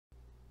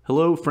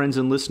Hello, friends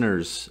and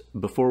listeners.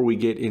 Before we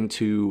get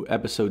into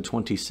episode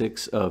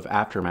 26 of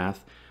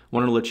Aftermath, I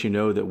want to let you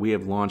know that we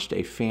have launched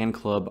a fan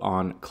club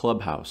on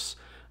Clubhouse.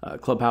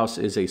 Clubhouse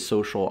is a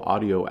social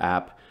audio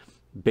app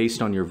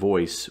based on your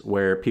voice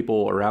where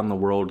people around the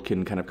world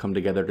can kind of come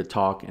together to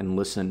talk and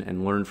listen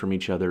and learn from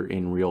each other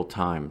in real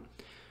time.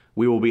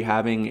 We will be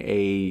having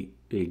a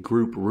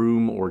group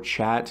room or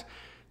chat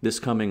this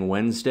coming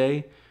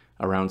Wednesday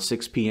around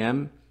 6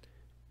 p.m.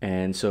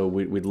 And so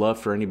we'd love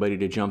for anybody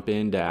to jump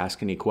in to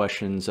ask any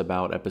questions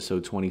about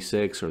episode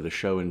 26 or the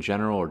show in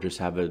general, or just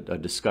have a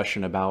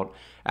discussion about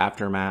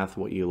Aftermath,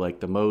 what you like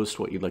the most,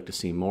 what you'd like to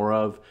see more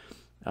of.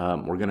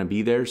 We're going to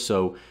be there.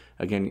 So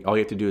again, all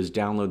you have to do is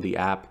download the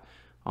app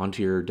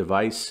onto your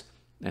device.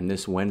 And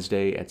this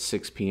Wednesday at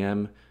 6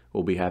 p.m.,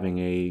 we'll be having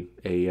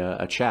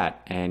a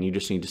chat, and you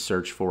just need to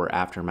search for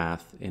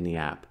Aftermath in the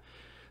app.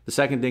 The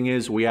second thing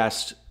is we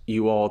asked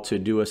you all to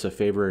do us a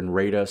favor and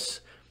rate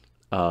us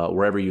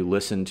wherever you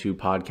listen to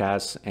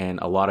podcasts, and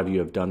a lot of you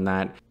have done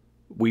that.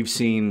 We've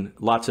seen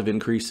lots of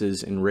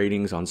increases in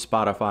ratings on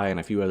Spotify and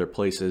a few other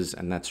places,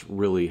 and that's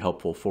really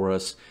helpful for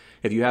us.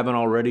 If you haven't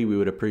already, we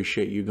would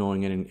appreciate you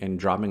going in and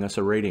dropping us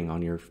a rating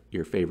on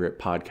your favorite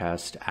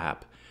podcast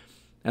app.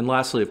 And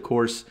lastly, of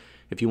course,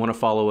 if you want to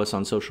follow us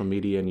on social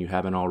media and you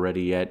haven't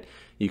already yet,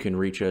 you can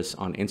reach us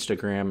on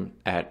Instagram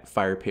at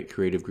Firepit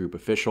Creative Group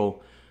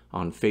Official,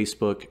 on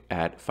Facebook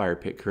at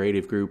Firepit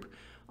Creative Group,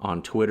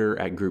 on Twitter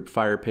at Group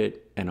Firepit,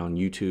 and on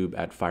YouTube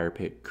at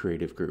Firepit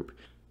Creative Group.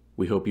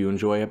 We hope you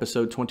enjoy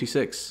episode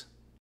 26.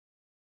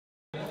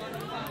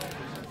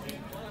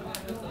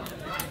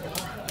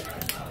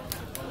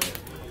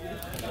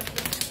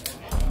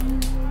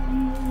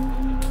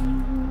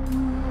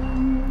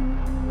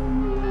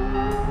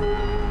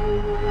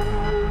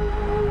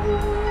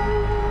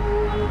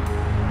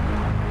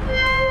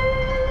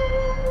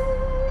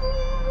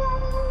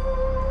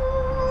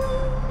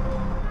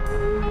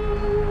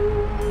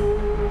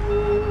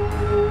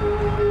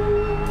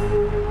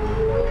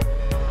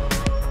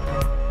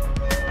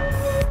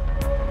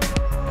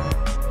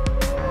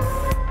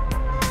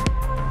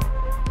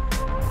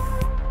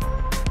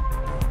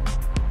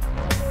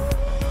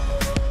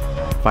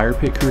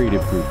 Firepit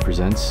Creative Group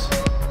presents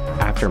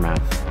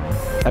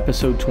Aftermath,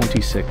 Episode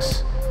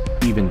 26,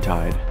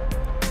 Eventide.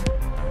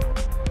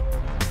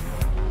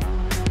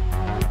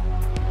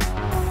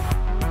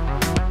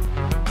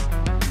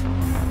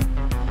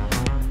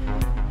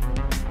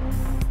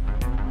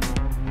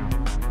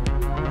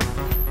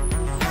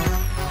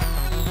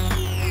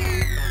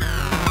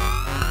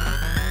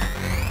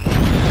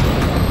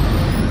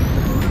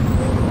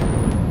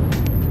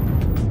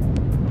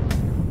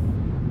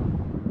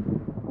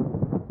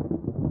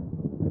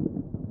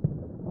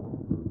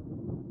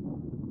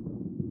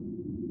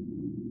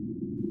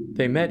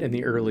 They met in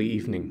the early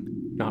evening,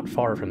 not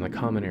far from the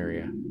common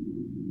area.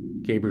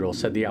 Gabriel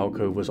said the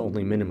alcove was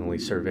only minimally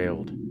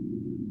surveilled.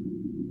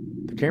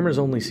 The cameras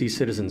only see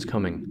citizens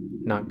coming,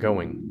 not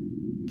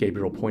going,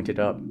 Gabriel pointed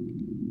up.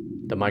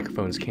 The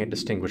microphones can't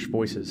distinguish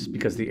voices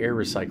because the air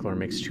recycler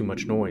makes too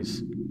much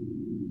noise.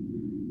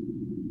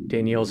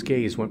 Danielle's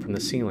gaze went from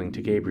the ceiling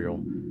to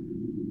Gabriel.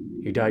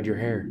 "You dyed your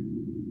hair."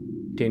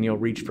 Danielle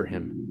reached for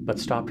him, but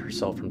stopped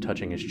herself from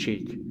touching his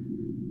cheek.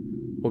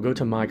 "We'll go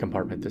to my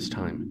compartment this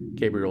time,"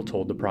 Gabriel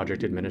told the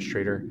project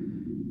administrator.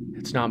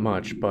 "It's not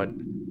much, but..."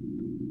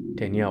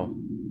 "Danielle,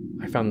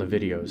 I found the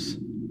videos."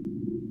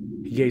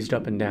 He gazed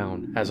up and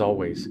down, as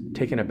always,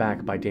 taken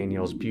aback by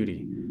Danielle's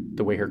beauty,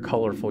 the way her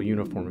colorful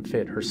uniform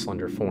fit her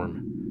slender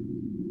form.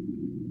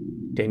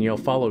 Danielle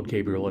followed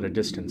Gabriel at a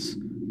distance,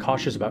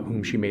 cautious about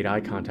whom she made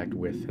eye contact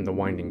with in the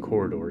winding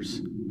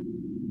corridors.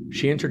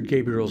 She entered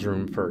Gabriel's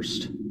room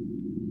first.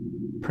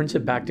 Prince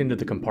had backed into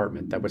the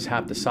compartment that was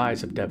half the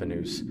size of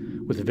Devanew's,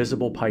 with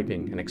visible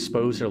piping and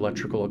exposed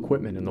electrical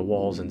equipment in the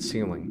walls and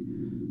ceiling.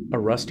 A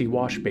rusty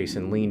wash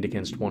basin leaned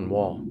against one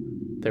wall.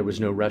 There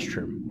was no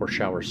restroom or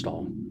shower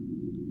stall.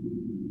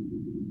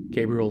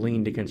 Gabriel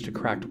leaned against a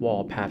cracked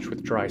wall patched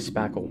with dry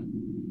spackle.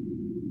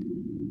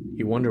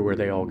 "You wonder where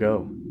they all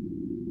go."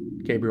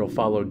 Gabriel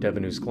followed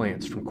Devanew's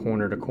glance from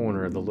corner to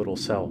corner of the little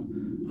cell,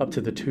 up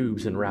to the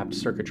tubes and wrapped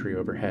circuitry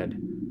overhead.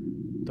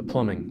 The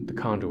plumbing, the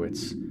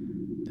conduits,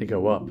 they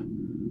go up,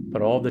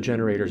 but all the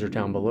generators are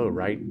down below,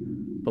 right?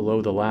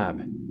 Below the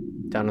lab,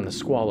 down in the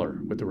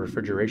squalor with the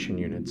refrigeration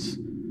units.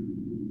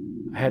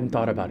 "I hadn't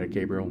thought about it,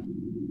 Gabriel."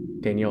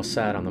 Danielle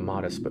sat on the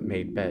modest but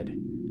made bed.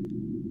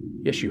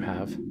 "Yes, you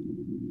have.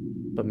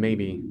 But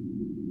maybe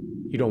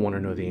you don't want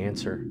to know the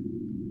answer."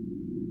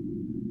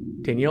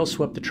 Danielle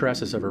swept the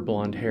tresses of her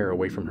blonde hair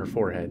away from her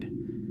forehead.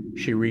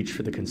 She reached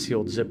for the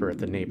concealed zipper at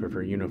the nape of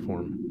her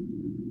uniform.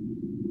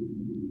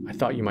 "I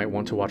thought you might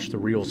want to watch the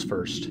reels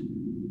first."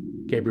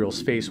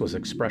 Gabriel's face was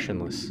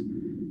expressionless.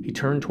 He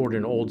turned toward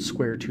an old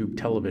square-tube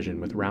television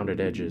with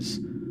rounded edges.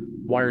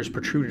 Wires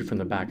protruded from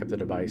the back of the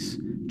device,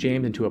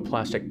 jammed into a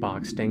plastic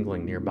box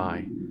dangling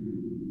nearby.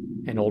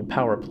 An old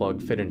power plug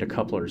fit into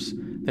couplers,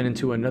 then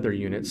into another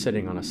unit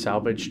sitting on a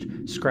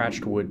salvaged,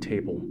 scratched wood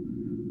table.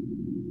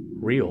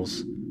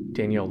 "Reels?"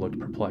 Danielle looked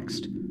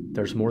perplexed.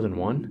 "There's more than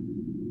one?"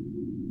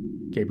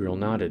 Gabriel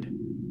nodded.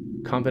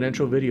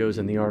 Confidential videos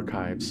in the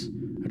archives.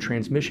 A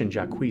transmission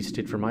Jacquis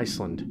did from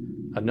Iceland.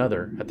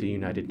 Another at the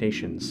United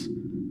Nations.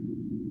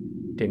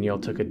 Danielle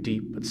took a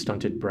deep but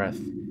stunted breath.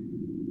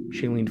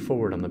 She leaned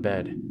forward on the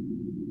bed.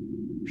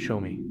 Show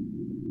me.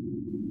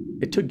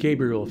 It took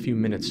Gabriel a few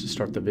minutes to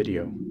start the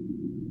video.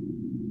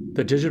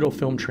 The digital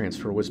film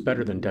transfer was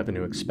better than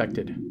Devenu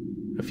expected.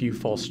 A few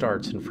false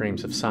starts and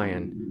frames of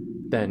cyan,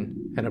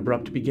 then an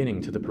abrupt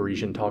beginning to the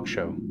Parisian talk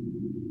show.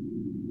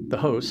 The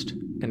host,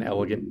 an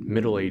elegant,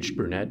 middle-aged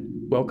brunette,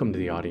 welcomed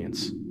the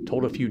audience,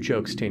 told a few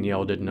jokes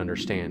Danielle didn't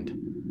understand.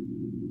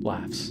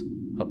 Laughs.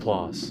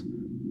 Applause.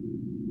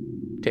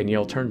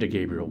 Danielle turned to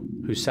Gabriel,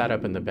 who sat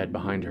up in the bed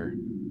behind her.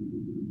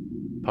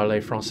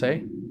 Parlez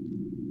français?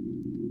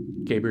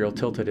 Gabriel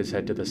tilted his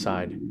head to the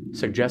side,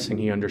 suggesting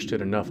he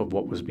understood enough of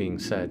what was being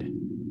said.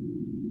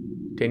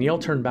 Danielle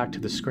turned back to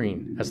the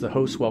screen as the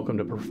host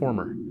welcomed a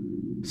performer,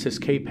 Sis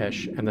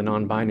Kapesh and the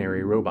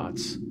non-binary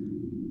robots.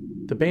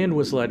 The band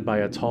was led by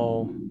a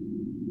tall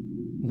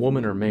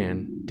woman or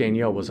man.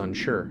 Danielle was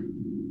unsure.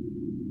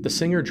 The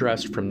singer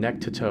dressed from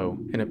neck to toe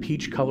in a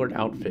peach-colored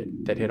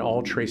outfit that hid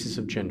all traces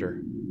of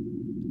gender.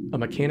 A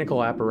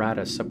mechanical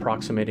apparatus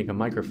approximating a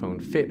microphone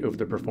fit over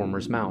the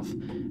performer's mouth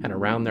and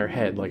around their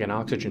head like an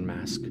oxygen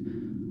mask.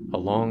 A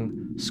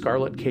long,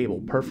 scarlet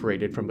cable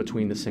perforated from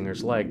between the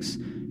singer's legs,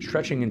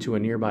 stretching into a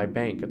nearby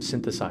bank of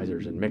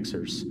synthesizers and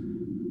mixers.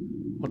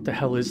 What the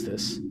hell is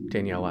this?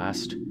 Danielle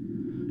asked.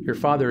 Your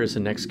father is the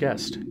next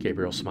guest,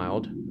 Gabriel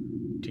smiled.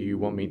 Do you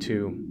want me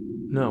to?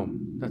 No,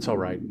 that's all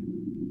right.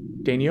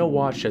 Danielle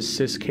watched as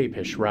Sis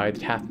Kapesh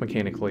writhed half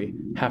mechanically,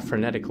 half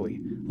frenetically,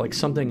 like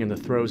something in the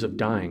throes of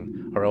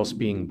dying or else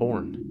being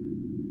born.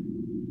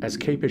 As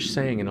Kapesh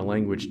sang in a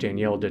language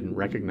Danielle didn't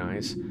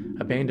recognize,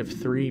 a band of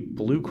 3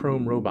 blue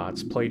chrome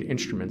robots played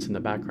instruments in the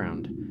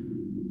background.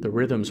 The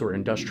rhythms were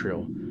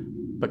industrial,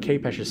 but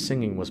Kapesh's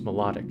singing was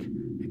melodic,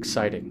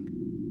 exciting.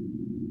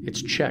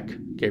 It's Czech,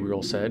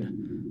 Gabriel said.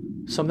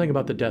 Something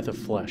about the death of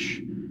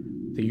flesh,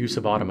 the use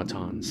of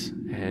automatons,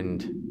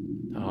 and,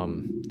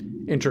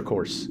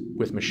 intercourse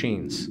with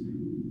machines.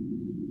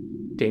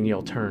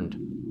 Danielle turned,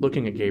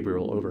 looking at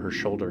Gabriel over her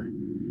shoulder.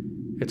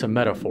 It's a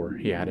metaphor,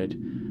 he added.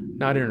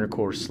 Not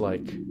intercourse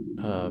like,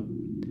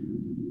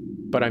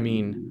 but I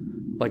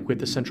mean, like with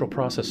the central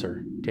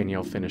processor,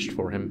 Danielle finished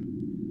for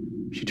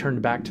him. She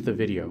turned back to the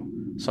video,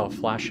 saw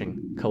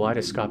flashing,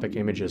 kaleidoscopic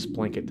images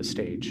blanket the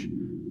stage.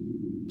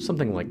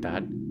 Something like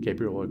that,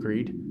 Gabriel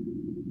agreed.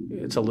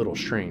 It's a little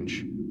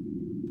strange.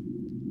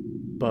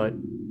 But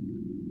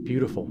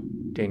beautiful,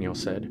 Danielle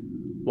said,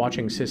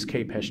 watching Sis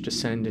Kapesh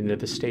descend into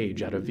the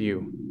stage out of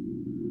view.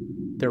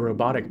 Their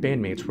robotic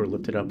bandmates were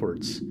lifted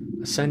upwards,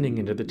 ascending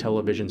into the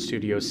television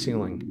studio's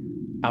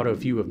ceiling, out of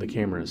view of the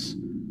cameras.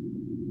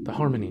 The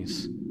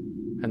harmonies,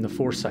 and the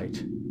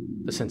foresight,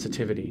 the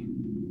sensitivity.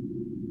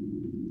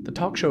 The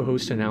talk show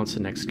host announced the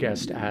next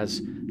guest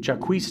as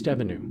Jacquis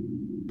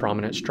Devenu,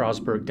 prominent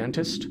Strasbourg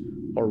dentist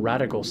or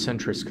radical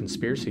centrist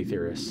conspiracy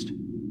theorist.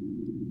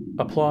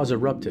 Applause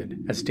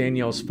erupted as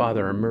Danielle's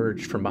father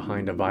emerged from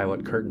behind a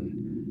violet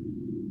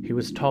curtain. He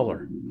was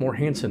taller, more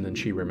handsome than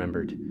she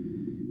remembered.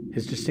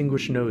 His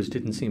distinguished nose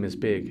didn't seem as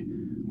big,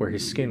 where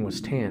his skin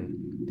was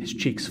tan, his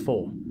cheeks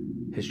full,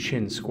 his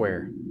chin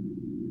square.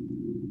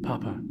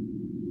 Papa.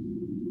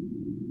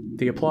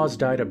 The applause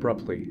died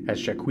abruptly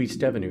as Jacquis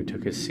Devenu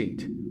took his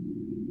seat.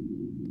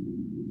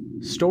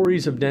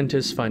 Stories of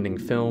dentists finding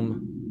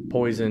film,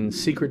 poison,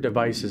 secret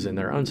devices in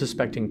their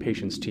unsuspecting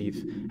patients'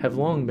 teeth have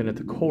long been at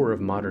the core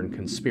of modern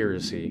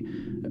conspiracy.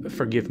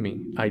 Forgive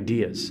me,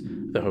 ideas,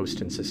 the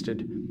host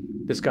insisted.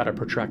 This got a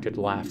protracted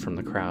laugh from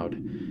the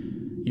crowd.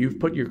 You've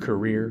put your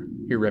career,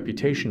 your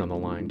reputation on the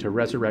line to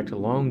resurrect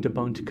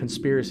long-debunked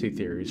conspiracy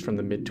theories from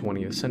the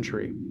mid-20th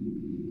century.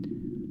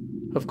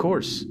 Of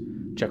course,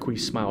 Jacquis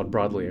smiled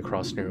broadly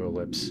across narrow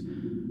lips,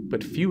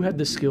 but few had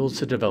the skills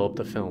to develop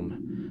the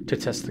film, to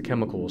test the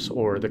chemicals,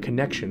 or the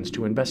connections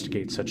to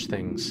investigate such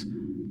things.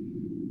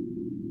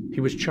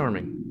 He was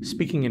charming,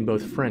 speaking in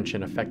both French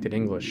and affected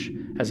English,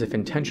 as if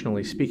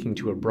intentionally speaking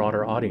to a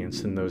broader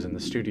audience than those in the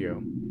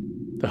studio.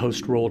 The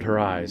host rolled her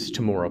eyes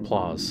to more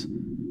applause.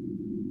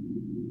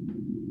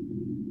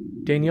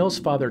 Danielle's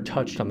father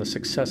touched on the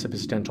success of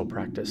his dental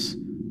practice,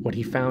 what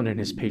he found in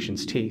his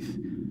patients' teeth,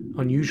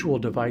 unusual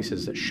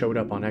devices that showed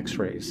up on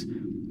x-rays,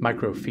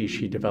 microfiche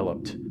he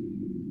developed.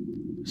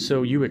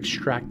 So you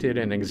extracted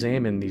and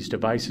examined these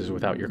devices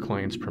without your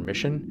client's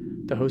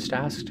permission? The host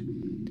asked.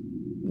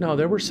 No,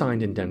 there were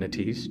signed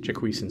indemnities,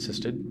 Jacquis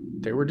insisted.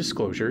 There were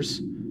disclosures.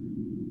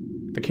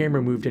 The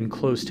camera moved in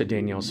close to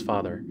Danielle's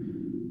father.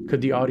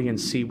 Could the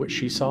audience see what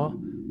she saw?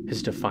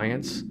 His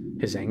defiance?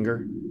 His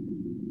anger?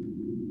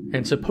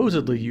 And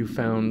supposedly you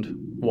found,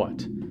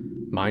 what?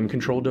 Mind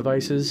control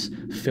devices?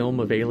 Film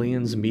of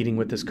aliens meeting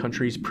with this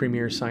country's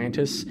premier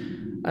scientists?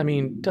 I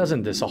mean,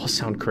 doesn't this all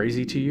sound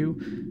crazy to you?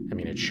 I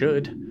mean, it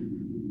should.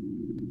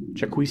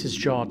 Jacquis's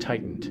jaw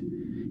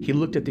tightened. He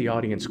looked at the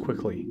audience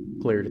quickly,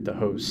 glared at the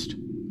host.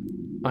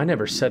 I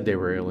never said they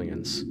were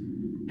aliens.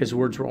 His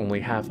words were only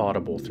half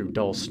audible through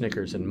dull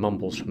snickers and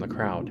mumbles from the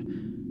crowd.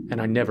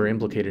 and I never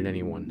implicated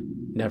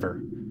anyone.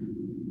 Never.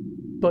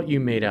 But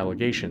you made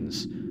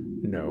allegations.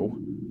 No,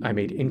 I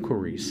made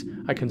inquiries.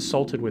 I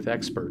consulted with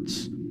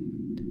experts.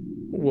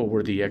 Well,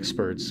 were the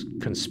experts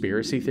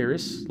conspiracy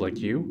theorists like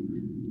you?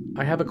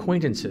 I have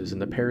acquaintances in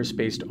the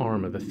Paris-based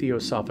arm of the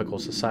Theosophical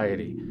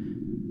Society.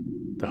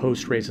 The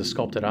host raised a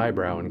sculpted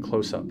eyebrow in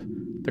close-up.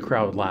 The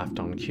crowd laughed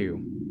on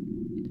cue.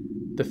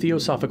 The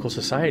Theosophical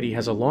Society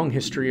has a long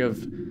history of...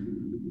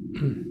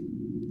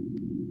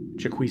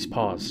 Jacquis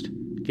paused,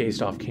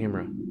 gazed off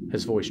camera,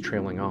 his voice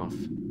trailing off.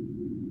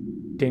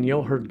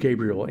 Danielle heard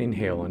Gabriel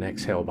inhale and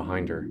exhale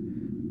behind her.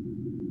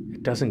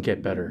 It doesn't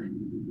get better.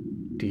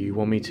 Do you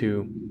want me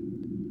to...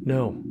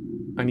 No,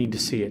 I need to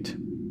see it,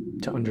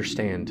 to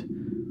understand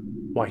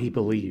why he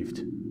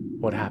believed,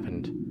 what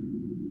happened,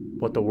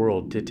 what the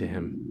world did to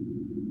him.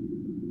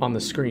 On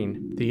the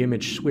screen, the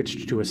image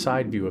switched to a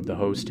side view of the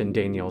host and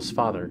Danielle's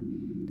father.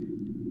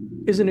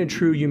 Isn't it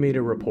true you made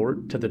a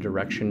report to the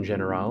Direction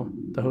Generale?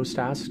 The host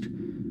asked.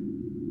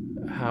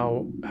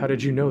 How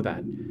did you know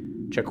that?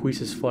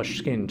 Jacquis's flushed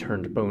skin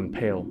turned bone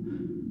pale.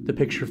 The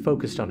picture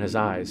focused on his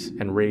eyes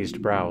and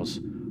raised brows.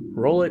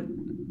 Roll it!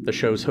 The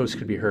show's host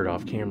could be heard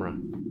off camera.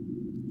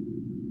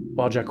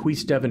 While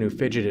Jacquis Devenu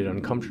fidgeted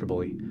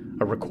uncomfortably,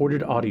 a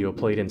recorded audio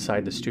played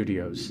inside the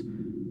studios.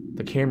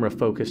 The camera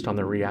focused on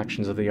the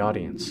reactions of the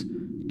audience,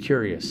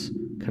 curious,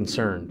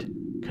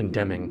 concerned,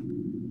 condemning.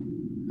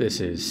 This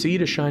is Sea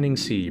to Shining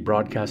Sea,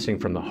 broadcasting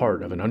from the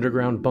heart of an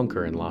underground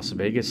bunker in Las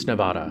Vegas,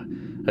 Nevada,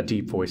 a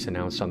deep voice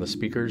announced on the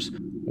speakers.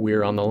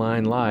 We're on the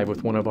line live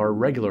with one of our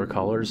regular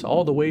callers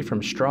all the way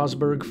from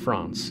Strasbourg,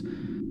 France.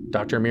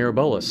 Dr.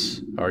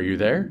 Mirabilis, are you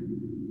there?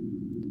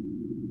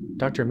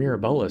 Dr.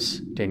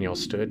 Mirabilis, Danielle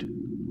stood.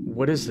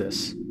 What is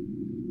this?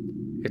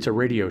 It's a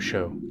radio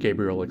show,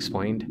 Gabriel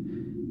explained.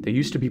 They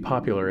used to be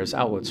popular as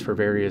outlets for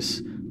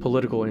various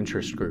political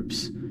interest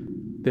groups.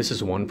 This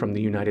is one from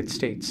the United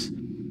States.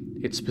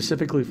 It's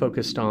specifically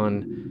focused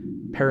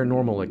on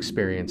paranormal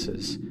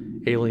experiences,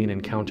 alien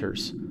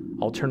encounters,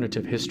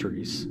 alternative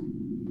histories.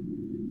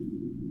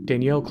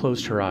 Danielle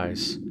closed her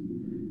eyes.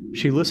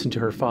 She listened to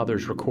her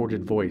father's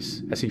recorded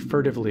voice as he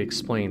furtively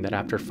explained that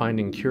after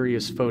finding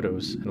curious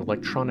photos and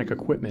electronic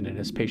equipment in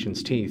his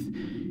patient's teeth,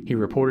 he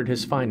reported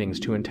his findings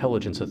to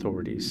intelligence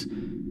authorities.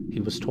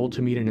 He was told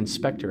to meet an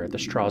inspector at the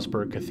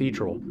Strasbourg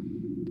Cathedral.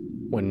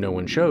 When no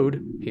one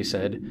showed, he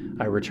said,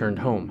 I returned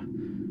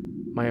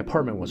home. My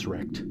apartment was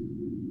wrecked.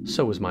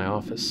 So was my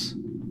office.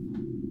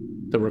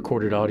 The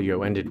recorded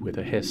audio ended with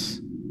a hiss.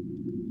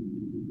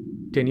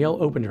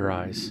 Danielle opened her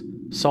eyes,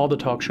 saw the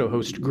talk show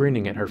host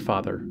grinning at her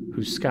father,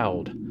 who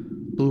scowled,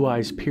 blue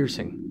eyes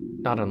piercing,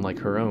 not unlike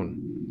her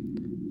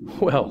own.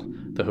 Well,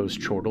 the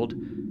host chortled,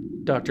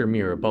 Dr.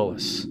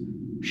 Mirabilis.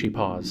 She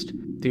paused.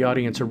 The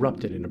audience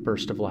erupted in a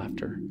burst of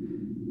laughter.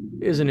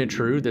 Isn't it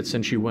true that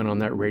since you went on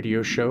that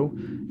radio show,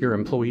 your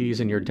employees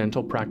in your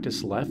dental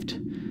practice left?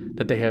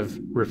 That they have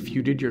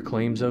refuted your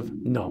claims of...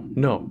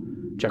 No.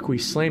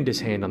 Jacquis slammed his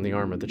hand on the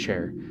arm of the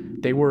chair.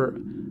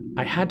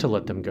 I had to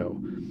let them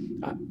go.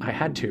 I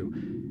had to.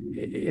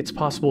 It's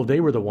possible they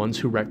were the ones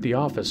who wrecked the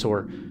office,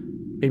 or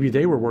maybe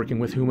they were working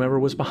with whomever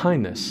was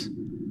behind this.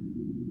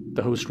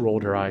 The host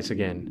rolled her eyes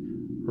again.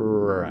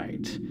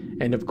 Right.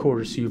 And of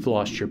course you've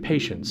lost your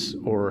patients,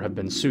 or have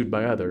been sued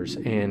by others,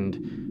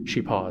 and...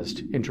 She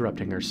paused,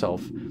 interrupting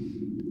herself.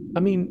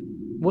 I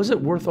mean, was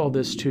it worth all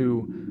this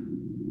to...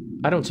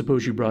 I don't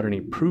suppose you brought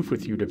any proof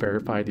with you to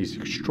verify these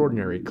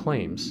extraordinary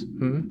claims,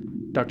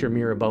 Dr.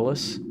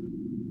 Mirabilis?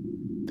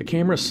 The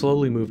camera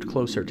slowly moved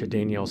closer to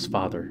Danielle's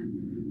father.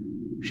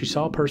 She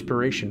saw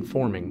perspiration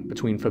forming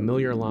between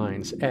familiar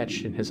lines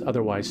etched in his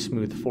otherwise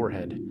smooth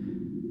forehead.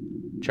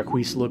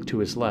 Jacquis looked to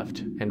his left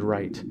and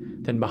right,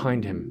 then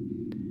behind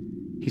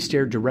him. He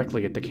stared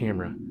directly at the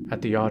camera,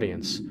 at the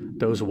audience,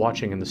 those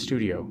watching in the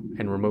studio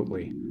and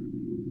remotely.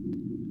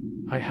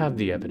 I have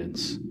the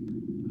evidence.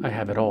 I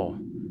have it all.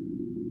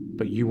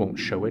 But you won't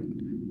show it.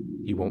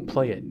 You won't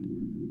play it.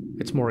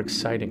 It's more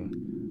exciting,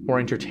 more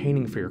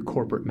entertaining for your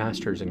corporate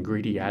masters and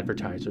greedy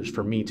advertisers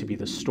for me to be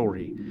the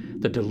story,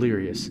 the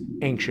delirious,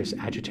 anxious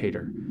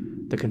agitator,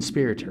 the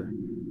conspirator.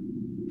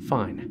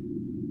 Fine.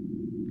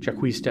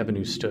 Jacquis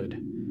Devenu stood.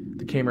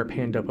 The camera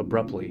panned up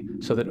abruptly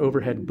so that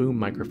overhead boom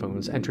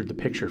microphones entered the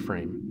picture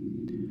frame.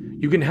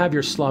 You can have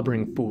your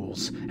slobbering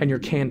fools and your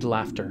canned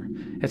laughter.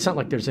 It's not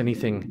like there's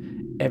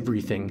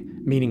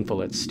everything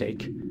meaningful at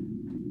stake.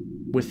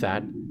 With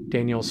that,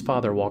 Danielle's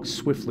father walked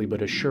swiftly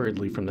but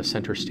assuredly from the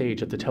center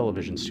stage of the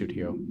television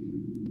studio.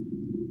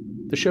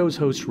 The show's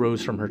host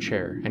rose from her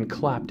chair and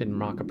clapped in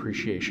mock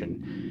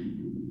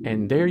appreciation.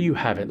 And there you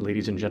have it,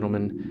 ladies and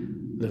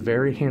gentlemen, the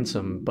very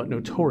handsome but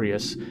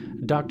notorious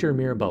Dr.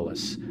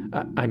 Mirabilis,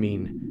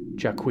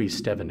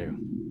 Jacquis Devenu.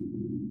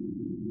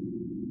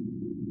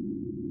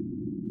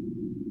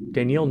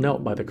 Danielle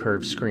knelt by the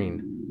curved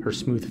screen, her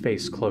smooth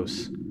face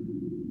close.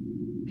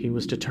 He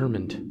was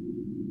determined.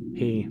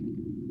 He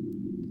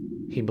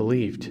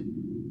believed.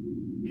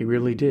 He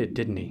really did,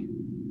 didn't he?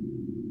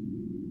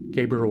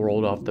 Gabriel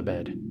rolled off the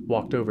bed,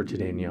 walked over to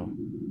Danielle.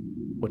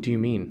 What do you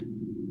mean?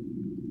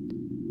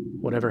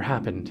 Whatever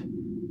happened,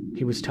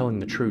 He was telling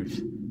the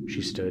truth,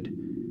 she stood.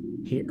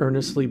 He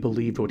earnestly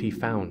believed what he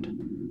found,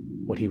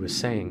 what he was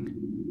saying.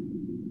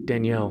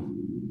 Danielle.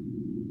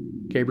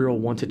 Gabriel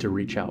wanted to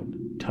reach out,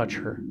 touch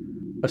her,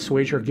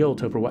 assuage her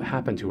guilt over what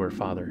happened to her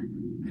father,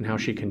 and how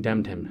she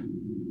condemned him.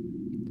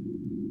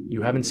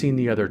 You haven't seen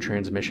the other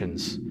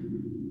transmissions.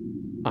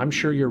 I'm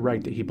sure you're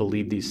right that he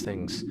believed these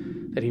things,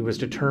 that he was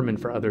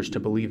determined for others to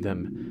believe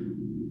them,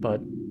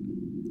 but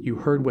you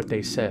heard what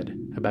they said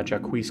about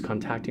Jacquis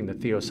contacting the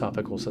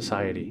Theosophical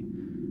Society.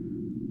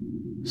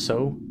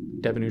 So,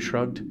 Devenu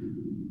shrugged.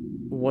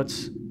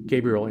 What's...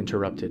 Gabriel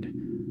interrupted.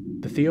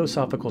 The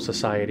Theosophical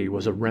Society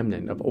was a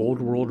remnant of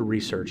old-world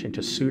research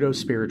into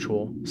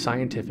pseudo-spiritual,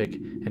 scientific,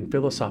 and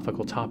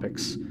philosophical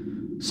topics.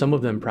 Some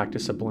of them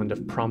practice a blend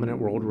of prominent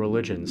world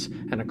religions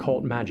and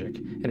occult magic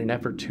in an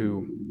effort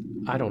to,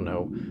 I don't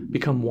know,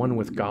 become one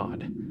with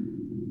God.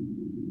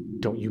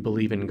 Don't you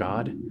believe in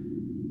God?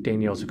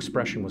 Danielle's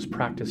expression was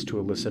practiced to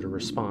elicit a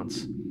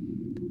response.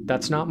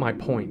 That's not my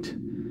point.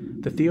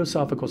 The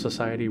Theosophical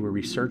Society were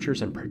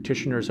researchers and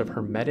practitioners of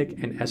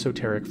Hermetic and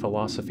esoteric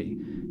philosophy,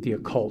 the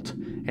occult,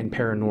 and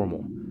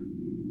paranormal.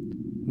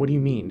 What do you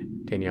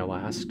mean? Danielle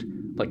asked.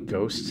 Like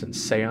ghosts and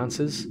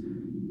seances?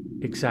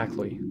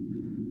 Exactly.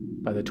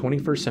 By the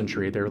 21st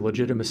century, their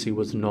legitimacy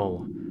was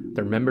null,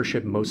 their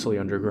membership mostly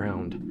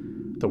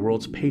underground. The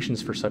world's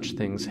patience for such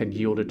things had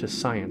yielded to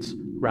science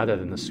rather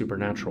than the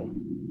supernatural.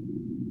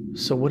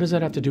 So what does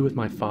that have to do with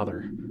my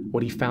father,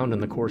 what he found in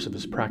the course of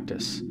his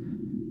practice?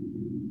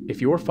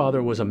 If your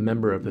father was a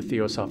member of the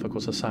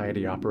Theosophical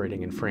Society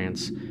operating in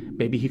France,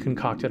 maybe he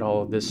concocted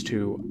all of this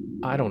to,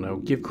 I don't know,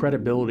 give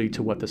credibility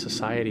to what the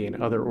society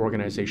and other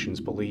organizations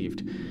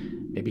believed.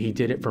 Maybe he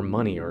did it for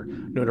money or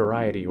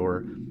notoriety,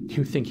 or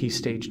you think he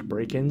staged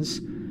break-ins?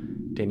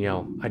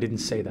 Danielle, I didn't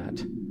say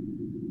that.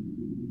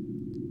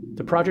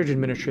 The project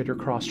administrator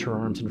crossed her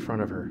arms in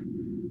front of her.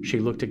 She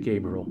looked at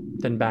Gabriel,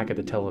 then back at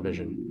the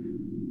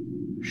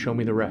television. Show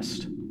me the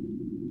rest.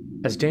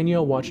 As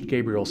Danielle watched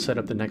Gabriel set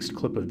up the next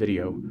clip of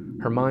video,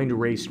 her mind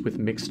raced with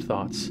mixed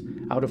thoughts,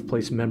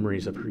 out-of-place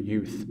memories of her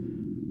youth.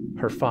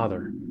 Her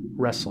father,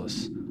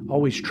 restless,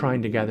 always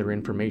trying to gather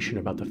information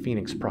about the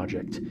Phoenix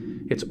Project,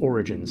 its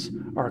origins,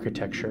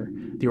 architecture,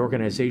 the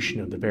organization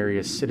of the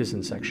various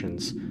citizen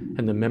sections,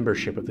 and the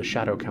membership of the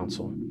Shadow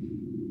Council.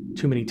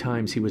 Too many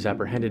times he was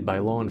apprehended by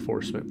law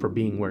enforcement for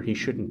being where he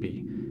shouldn't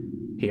be.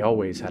 He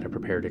always had a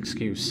prepared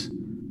excuse.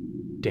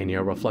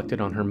 Danielle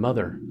reflected on her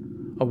mother,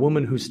 a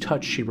woman whose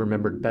touch she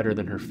remembered better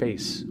than her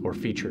face or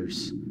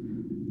features.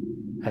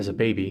 As a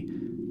baby,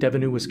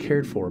 Devenu was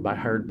cared for by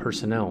hired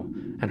personnel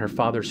and her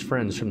father's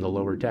friends from the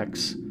lower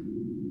decks.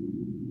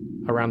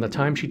 Around the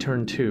time she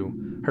turned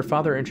 2, her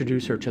father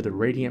introduced her to the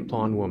radiant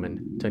blonde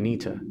woman,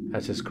 Danita,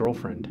 as his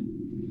girlfriend.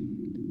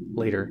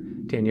 Later,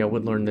 Danielle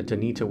would learn that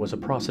Danita was a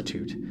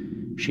prostitute.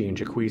 She and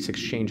Jacquis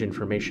exchanged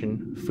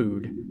information,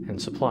 food,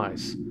 and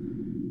supplies.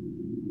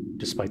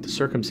 Despite the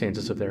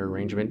circumstances of their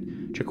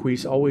arrangement,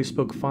 Jacquis always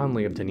spoke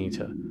fondly of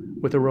Danita,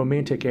 with a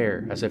romantic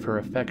air as if her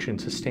affection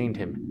sustained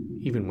him,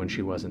 even when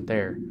she wasn't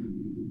there.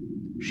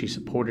 She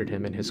supported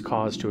him in his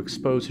cause to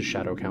expose his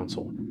Shadow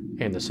Council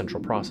and the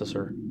Central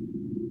Processor.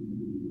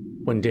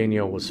 When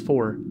Danielle was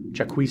 4,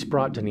 Jacquis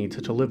brought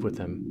Danita to live with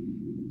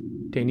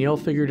them. Danielle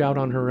figured out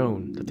on her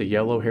own that the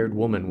yellow-haired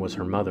woman was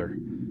her mother.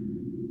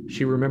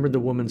 She remembered the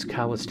woman's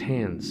calloused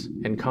hands,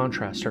 in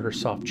contrast to her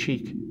soft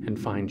cheek and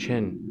fine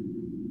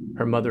chin.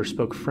 Her mother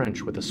spoke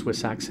French with a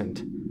Swiss accent.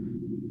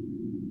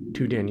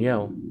 To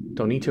Danielle,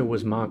 Donita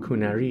was Ma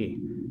Kunari,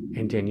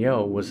 and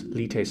Danielle was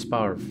Lite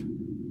Sparve.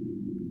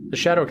 The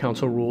Shadow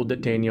Council ruled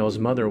that Danielle's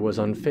mother was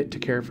unfit to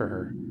care for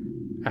her.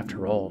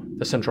 After all,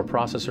 the Central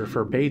Processor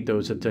forbade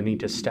those of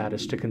Danita's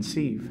status to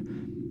conceive.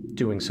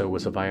 Doing so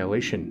was a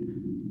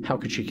violation. How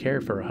could she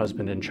care for a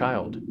husband and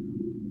child?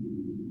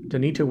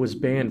 Danita was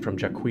banned from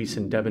Jacquis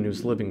and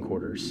Devenu's living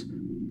quarters.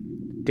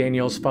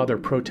 Danielle's father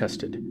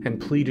protested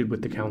and pleaded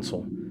with the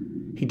council.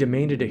 He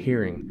demanded a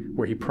hearing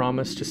where he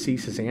promised to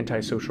cease his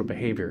antisocial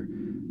behavior,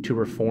 to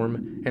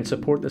reform and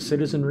support the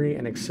citizenry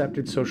and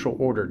accepted social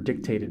order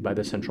dictated by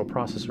the Central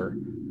Processor.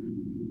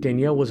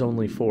 Danielle was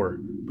only 4,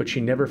 but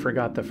she never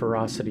forgot the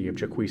ferocity of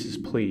Jacquis's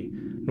plea,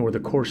 nor the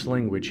coarse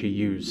language he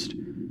used.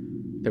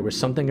 There was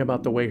something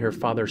about the way her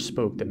father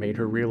spoke that made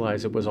her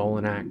realize it was all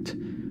an act,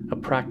 a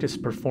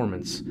practiced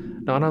performance,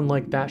 not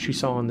unlike that she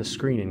saw on the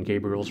screen in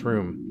Gabriel's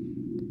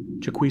room.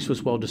 Jacquis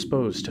was well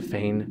disposed to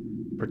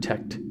feign,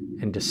 protect,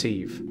 and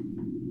deceive.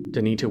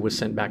 Danita was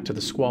sent back to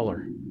the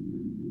squalor.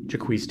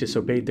 Jacquis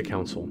disobeyed the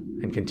council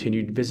and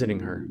continued visiting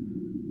her,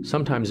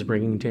 sometimes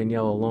bringing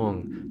Danielle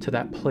along to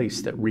that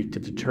place that reeked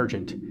of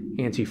detergent,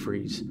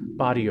 antifreeze,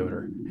 body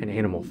odor, and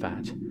animal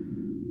fat.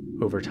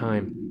 Over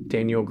time,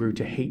 Danielle grew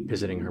to hate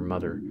visiting her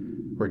mother,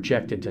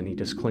 rejected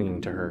Danita's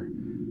clinging to her.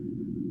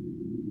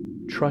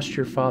 Trust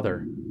your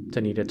father,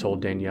 Danita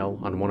told Danielle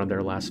on one of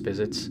their last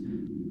visits.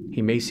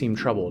 He may seem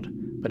troubled,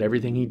 but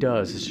everything he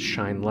does is to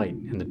shine light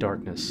in the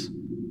darkness.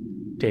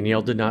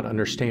 Danielle did not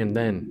understand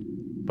then,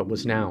 but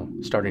was now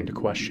starting to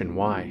question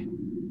why.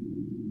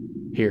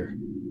 Here,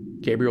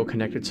 Gabriel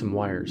connected some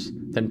wires,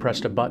 then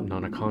pressed a button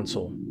on a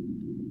console.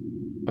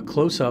 A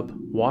close-up,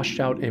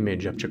 washed-out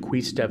image of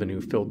Jacquis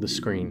Devenu filled the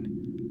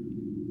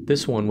screen.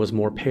 This one was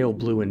more pale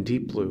blue and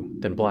deep blue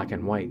than black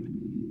and white.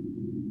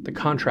 The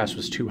contrast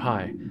was too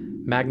high,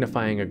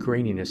 magnifying a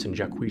graininess in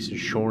Jacquis'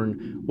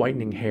 shorn,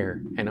 whitening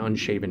hair and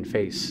unshaven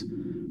face.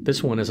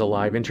 This one is a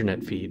live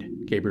internet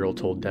feed, Gabriel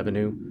told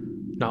Devenu.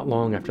 Not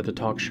long after the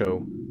talk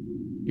show,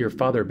 your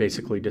father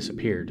basically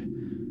disappeared.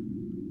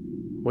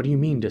 What do you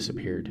mean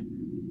disappeared?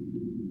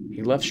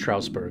 He left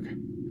Strasbourg,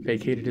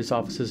 vacated his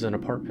offices and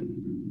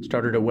apartment,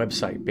 started a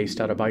website based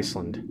out of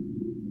Iceland.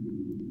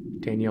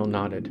 Danielle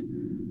nodded.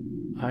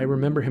 I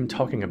remember him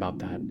talking about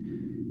that.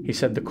 He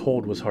said the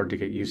cold was hard to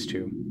get used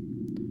to.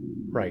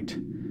 Right,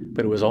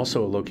 but it was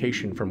also a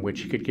location from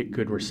which he could get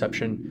good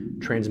reception,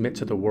 transmit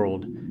to the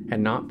world,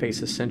 and not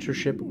face the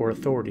censorship or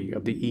authority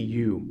of the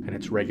EU and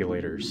its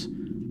regulators.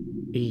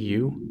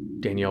 EU?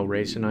 Danielle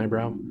raised an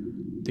eyebrow.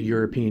 The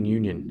European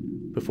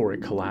Union, before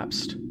it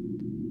collapsed.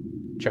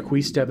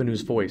 Jacquis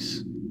Devenu's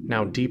voice,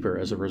 now deeper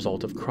as a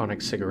result of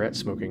chronic cigarette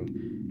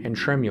smoking, and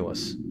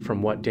tremulous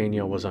from what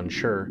Danielle was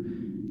unsure,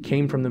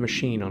 came from the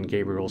machine on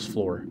Gabriel's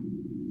floor.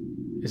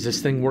 Is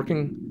this thing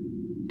working?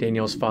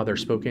 Danielle's father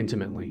spoke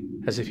intimately,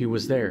 as if he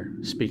was there,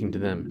 speaking to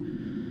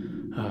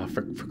them.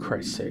 For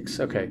Christ's sakes.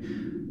 Okay.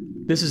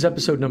 This is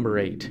episode number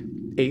 8.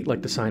 8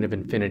 like the sign of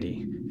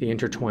infinity. The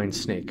intertwined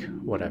snake.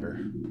 Whatever.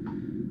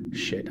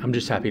 Shit, I'm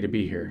just happy to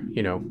be here,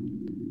 you know.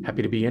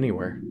 Happy to be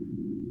anywhere.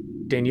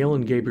 Danielle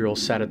and Gabriel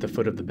sat at the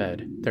foot of the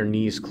bed, their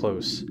knees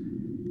close.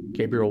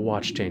 Gabriel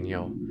watched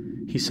Danielle.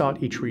 He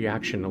sought each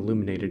reaction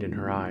illuminated in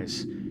her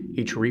eyes,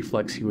 each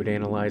reflex he would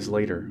analyze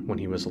later when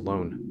he was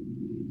alone.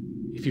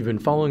 If you've been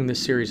following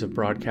this series of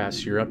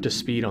broadcasts, you're up to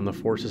speed on the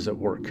forces at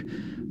work,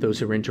 those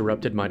who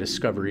interrupted my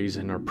discoveries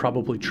and are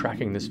probably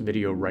tracking this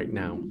video right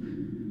now.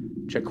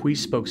 Jacquis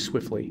spoke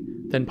swiftly,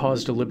 then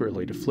paused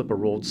deliberately to flip a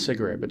rolled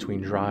cigarette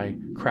between dry,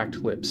 cracked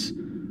lips.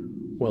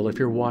 Well, if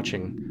you're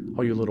watching,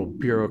 all you little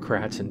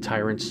bureaucrats and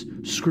tyrants,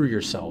 screw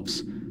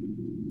yourselves.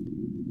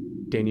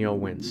 Danielle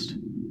winced.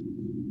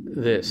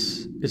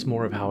 This is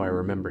more of how I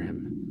remember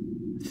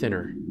him.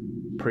 Thinner,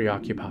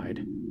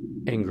 preoccupied,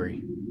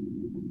 angry.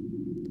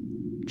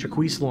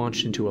 Jacquis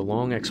launched into a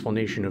long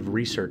explanation of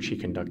research he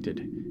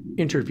conducted,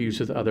 interviews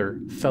with other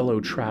fellow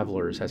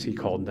travelers, as he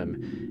called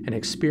them, and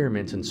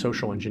experiments in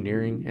social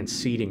engineering and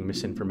seeding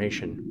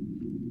misinformation.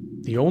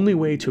 The only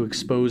way to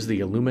expose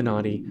the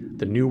Illuminati,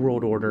 the New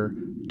World Order,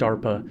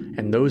 DARPA,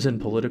 and those in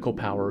political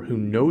power who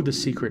know the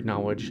secret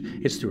knowledge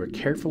is through a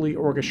carefully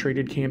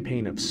orchestrated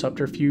campaign of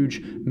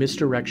subterfuge,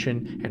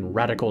 misdirection, and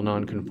radical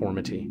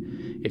nonconformity.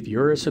 If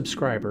you're a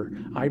subscriber,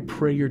 I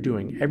pray you're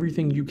doing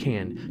everything you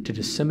can to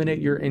disseminate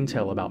your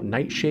intel about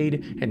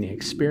Nightshade and the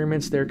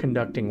experiments they're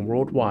conducting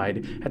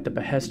worldwide at the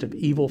behest of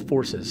evil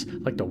forces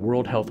like the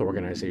World Health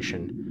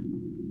Organization.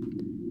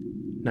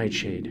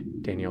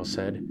 Nightshade, Danielle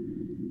said.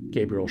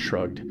 Gabriel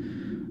shrugged.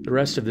 The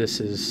rest of this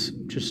is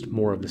just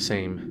more of the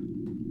same.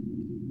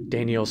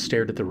 Danielle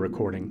stared at the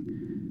recording.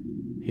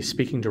 He's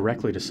speaking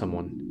directly to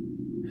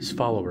someone. His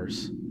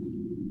followers.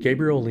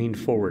 Gabriel leaned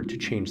forward to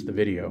change the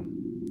video.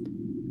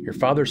 Your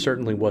father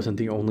certainly wasn't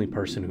the only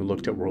person who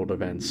looked at world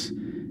events,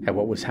 at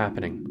what was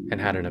happening,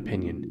 and had an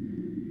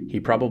opinion.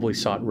 He probably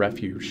sought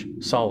refuge,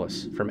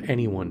 solace, from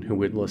anyone who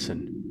would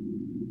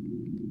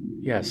listen.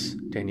 Yes,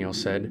 Danielle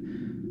said.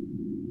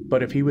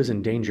 But if he was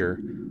in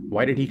danger,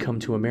 why did he come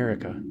to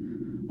America?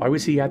 Why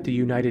was he at the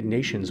United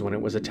Nations when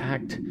it was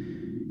attacked?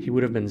 He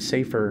would have been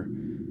safer.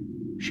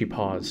 She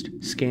paused,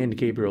 scanned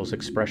Gabriel's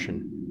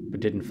expression,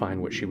 but didn't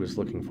find what she was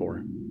looking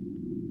for.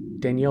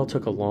 Danielle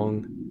took a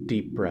long,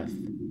 deep breath.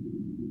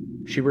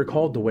 She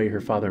recalled the way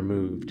her father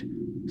moved,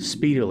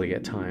 speedily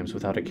at times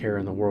without a care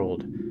in the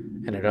world,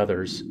 and at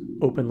others,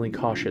 openly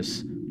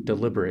cautious,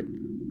 deliberate,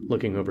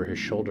 looking over his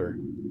shoulder.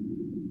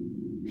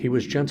 He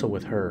was gentle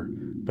with her,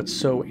 but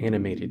so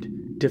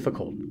animated,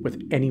 difficult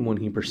with anyone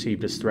he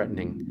perceived as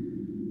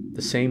threatening.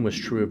 The same was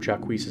true of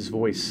Jacquis'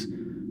 voice,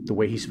 the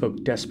way he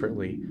spoke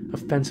desperately,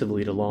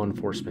 offensively to law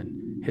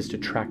enforcement, his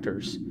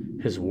detractors,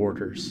 his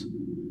warders.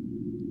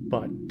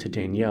 But to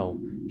Danielle,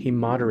 he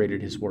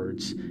moderated his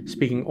words,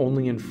 speaking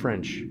only in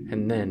French,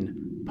 and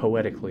then,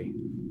 poetically.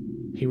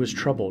 He was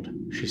troubled,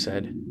 she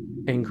said,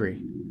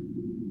 angry.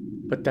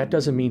 But that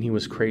doesn't mean he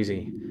was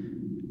crazy.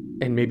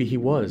 And maybe he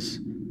was,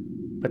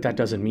 but that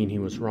doesn't mean he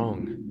was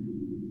wrong.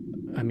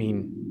 I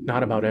mean,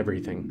 not about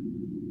everything.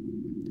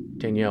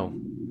 Danielle,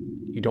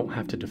 you don't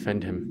have to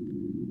defend him.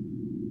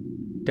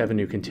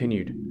 Devenu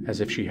continued, as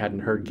if she hadn't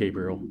heard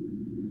Gabriel.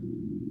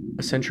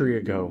 A century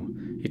ago,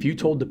 if you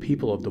told the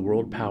people of the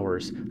world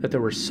powers that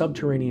there were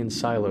subterranean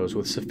silos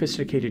with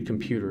sophisticated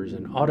computers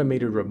and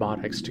automated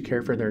robotics to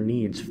care for their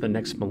needs for the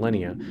next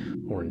millennia,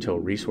 or until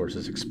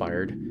resources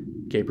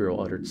expired,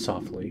 Gabriel uttered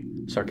softly,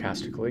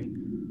 sarcastically.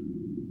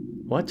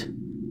 What?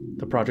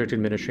 The project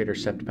administrator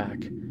stepped back.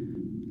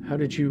 How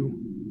did you...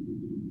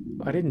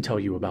 I didn't tell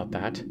you about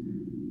that.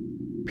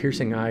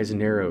 Piercing eyes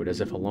narrowed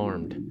as if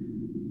alarmed.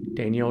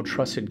 Danielle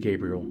trusted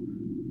Gabriel.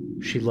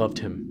 She loved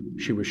him,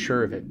 she was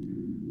sure of it.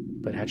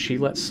 But had she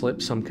let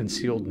slip some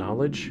concealed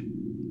knowledge?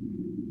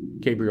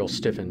 Gabriel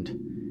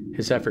stiffened.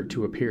 His effort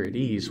to appear at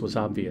ease was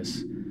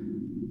obvious.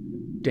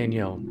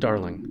 "Danielle,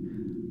 darling,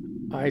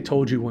 I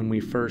told you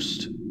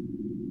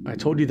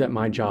that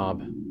my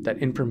job, that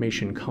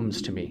information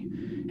comes to me.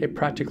 It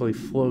practically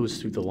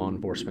flows through the law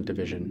enforcement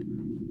division."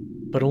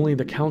 "But only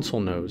the council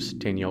knows,"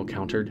 Danielle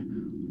countered.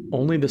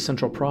 "Only the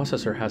central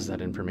processor has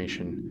that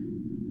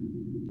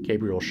information."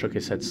 Gabriel shook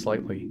his head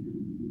slightly.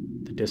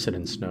 "The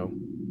dissidents know."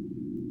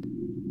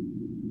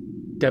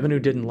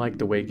 Devenu didn't like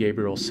the way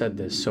Gabriel said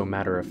this so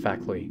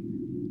matter-of-factly.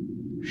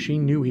 She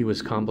knew he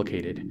was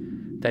complicated,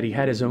 that he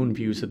had his own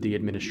views of the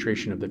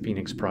administration of the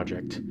Phoenix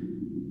Project.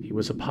 He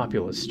was a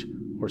populist,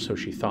 or so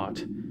she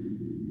thought.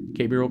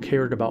 Gabriel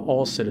cared about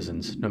all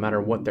citizens, no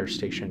matter what their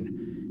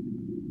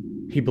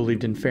station. He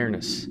believed in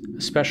fairness,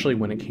 especially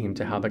when it came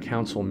to how the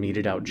council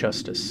meted out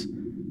justice.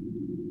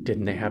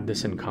 Didn't they have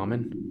this in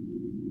common?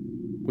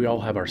 "We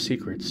all have our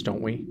secrets,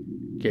 don't we?"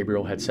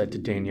 Gabriel had said to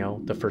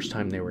Danielle the first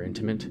time they were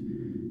intimate.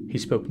 He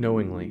spoke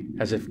knowingly,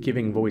 as if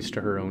giving voice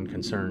to her own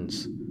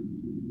concerns.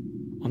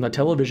 On the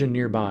television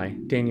nearby,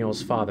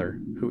 Danielle's father,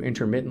 who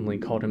intermittently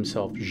called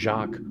himself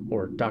Jacques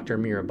or Dr.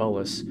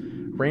 Mirabilis,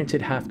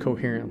 ranted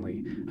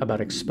half-coherently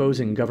about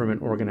exposing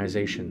government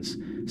organizations,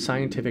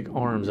 scientific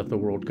arms of the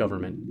world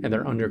government, and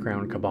their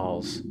underground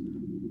cabals.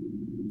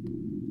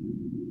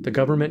 "The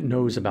government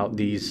knows about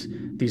these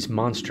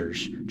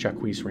monsters,"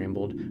 Jacquis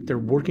rambled. "They're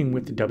working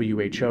with the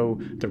WHO,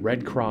 the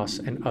Red Cross,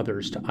 and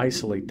others to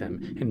isolate them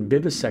and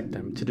vivisect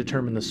them to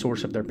determine the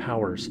source of their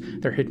powers,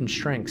 their hidden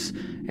strengths,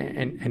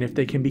 and if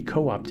they can be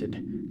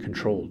co-opted,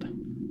 controlled."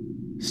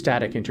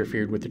 Static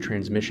interfered with the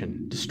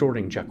transmission,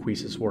 distorting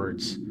Jacquis's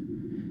words.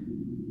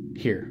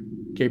 "Here,"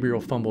 Gabriel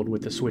fumbled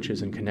with the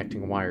switches and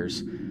connecting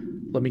wires.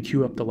 "Let me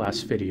cue up the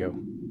last video,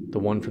 the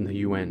one from the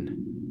UN."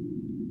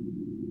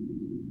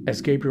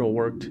 As Gabriel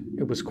worked,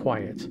 it was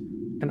quiet,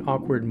 an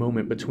awkward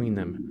moment between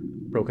them,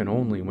 broken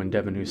only when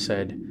Devenu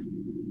said,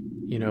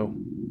 "You know,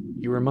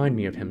 you remind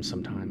me of him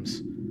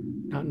sometimes.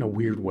 Not in a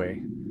weird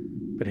way,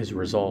 but his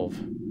resolve."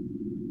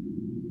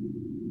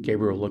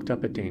 Gabriel looked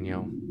up at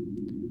Danielle.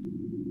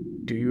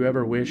 "Do you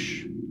ever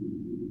wish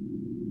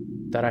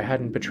that I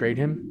hadn't betrayed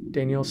him?"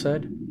 Danielle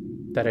said.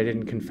 "That I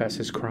didn't confess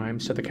his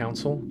crimes to the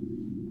council?"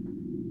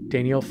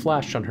 Danielle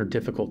flashed on her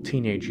difficult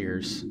teenage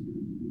years,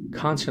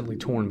 constantly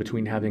torn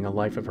between having a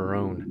life of her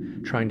own,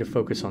 trying to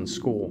focus on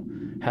school,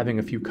 having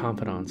a few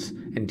confidants,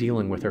 and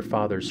dealing with her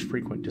father's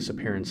frequent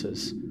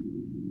disappearances.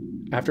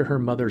 After her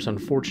mother's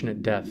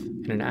unfortunate death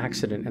in an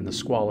accident in the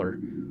squalor,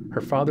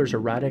 her father's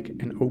erratic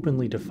and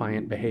openly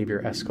defiant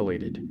behavior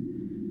escalated.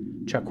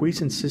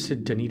 Jacquis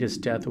insisted Danita's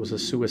death was a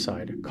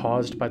suicide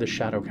caused by the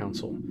Shadow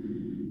Council.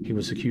 He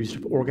was accused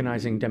of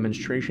organizing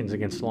demonstrations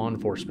against law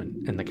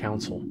enforcement and the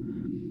council.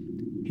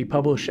 He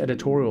published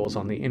editorials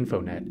on the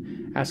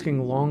Infonet,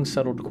 asking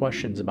long-settled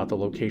questions about the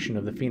location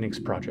of the Phoenix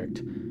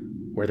Project.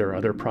 Were there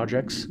other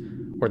projects?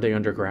 Were they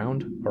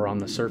underground or on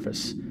the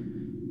surface?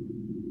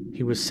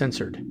 He was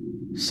censored,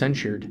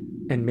 censured,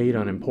 and made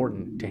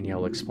unimportant,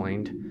 Danielle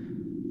explained.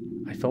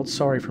 "I felt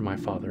sorry for my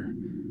father,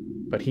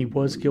 but he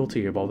was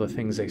guilty of all the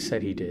things they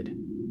said he did.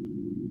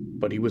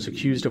 But he was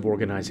accused of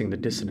organizing the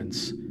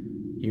dissidents.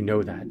 You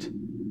know that."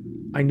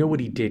 "I know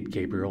what he did,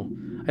 Gabriel.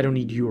 I don't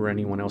need you or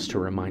anyone else to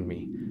remind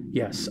me.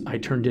 Yes, I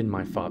turned in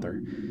my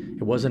father.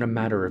 It wasn't a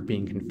matter of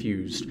being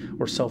confused,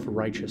 or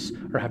self-righteous,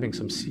 or having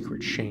some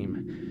secret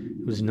shame.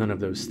 It was none of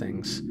those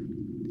things.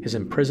 His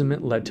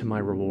imprisonment led to my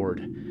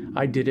reward.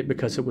 I did it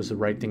because it was the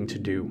right thing to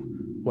do,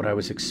 what I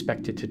was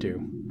expected to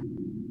do."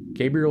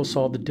 Gabriel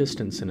saw the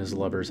distance in his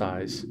lover's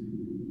eyes.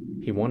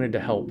 He wanted to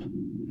help,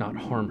 not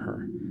harm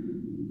her.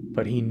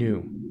 But he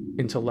knew,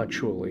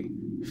 intellectually,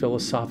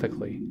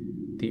 philosophically,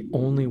 the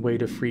only way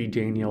to free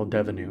Danielle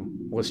Devenu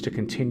was to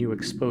continue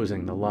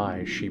exposing the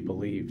lies she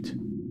believed.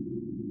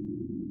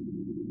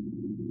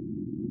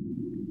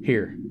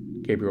 "Here,"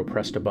 Gabriel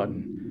pressed a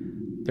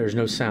button. "There's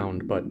no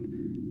sound, but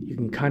you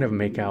can kind of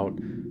make out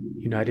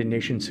United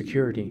Nations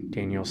Security,"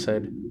 Danielle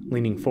said,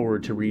 leaning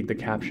forward to read the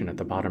caption at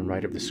the bottom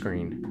right of the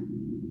screen.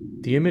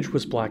 The image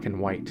was black and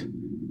white.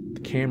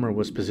 The camera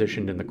was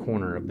positioned in the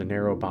corner of the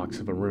narrow box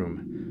of a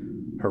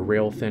room. Her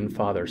rail-thin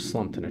father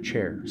slumped in a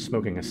chair,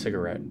 smoking a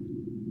cigarette.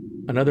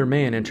 Another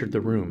man entered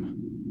the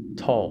room.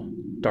 Tall,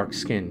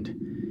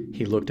 dark-skinned.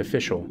 He looked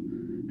official,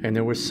 and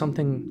there was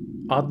something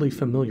oddly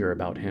familiar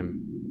about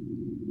him.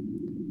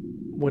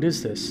 "What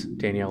is this?"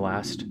 Danielle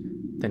asked,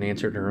 then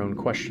answered her own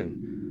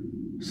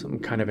question. "Some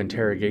kind of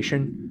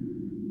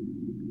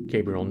interrogation?"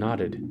 Gabriel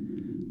nodded.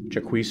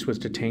 Jacquis was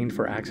detained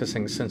for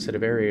accessing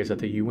sensitive areas at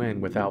the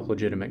UN without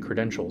legitimate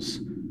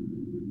credentials.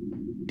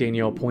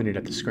 Danielle pointed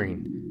at the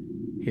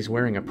screen. "He's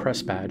wearing a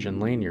press badge and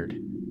lanyard."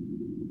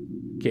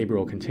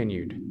 Gabriel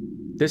continued.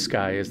 "This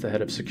guy is the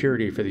head of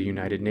security for the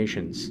United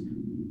Nations."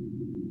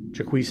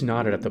 Jacquis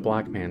nodded at the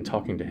black man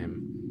talking to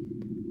him.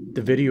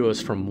 "The video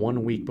is from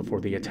 1 week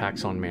before the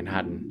attacks on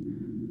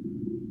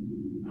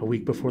Manhattan." "A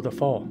week before the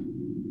fall?"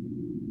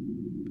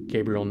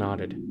 Gabriel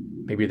nodded.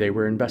 Maybe they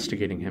were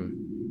investigating him.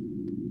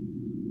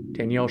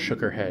 Danielle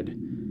shook her head.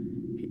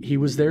 He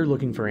was there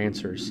looking for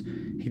answers.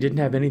 He didn't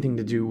have anything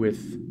to do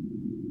with...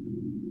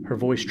 Her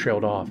voice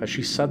trailed off as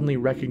she suddenly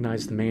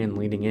recognized the man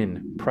leaning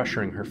in,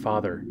 pressuring her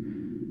father.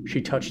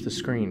 She touched the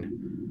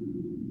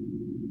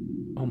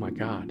screen. Oh my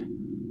God.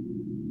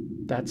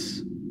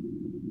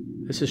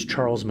 This is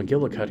Charles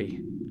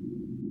McGillicuddy.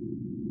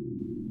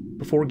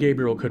 Before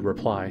Gabriel could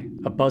reply,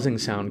 a buzzing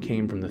sound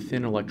came from the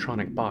thin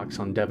electronic box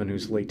on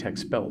Devanu's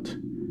latex belt.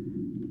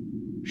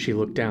 She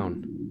looked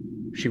down.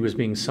 She was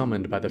being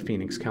summoned by the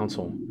Phoenix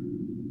Council.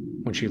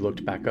 When she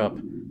looked back up,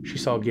 she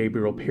saw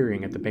Gabriel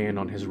peering at the band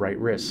on his right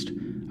wrist,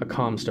 a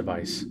comms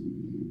device.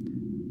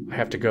 I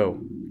have to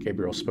go,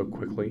 Gabriel spoke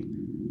quickly.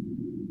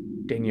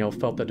 Danielle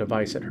felt the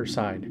device at her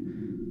side.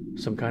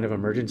 Some kind of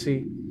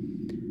emergency?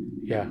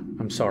 Yeah,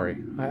 I'm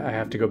sorry. I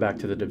have to go back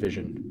to the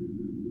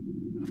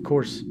division. Of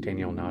course,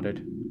 Danielle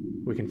nodded.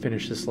 We can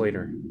finish this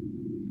later.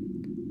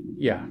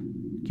 Yeah,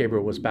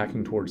 Gabriel was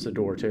backing towards the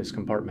door to his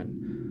compartment.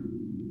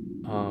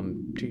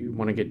 Do you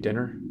want to get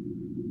dinner?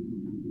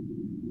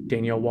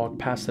 Danielle walked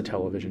past the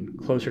television,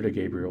 closer to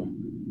Gabriel.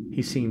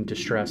 He seemed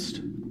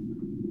distressed.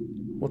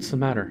 What's the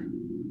matter?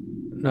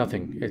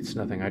 Nothing. It's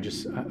nothing.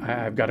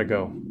 I've got to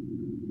go.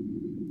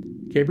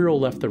 Gabriel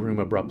left the room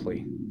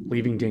abruptly,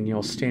 leaving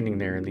Danielle standing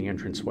there in the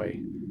entranceway.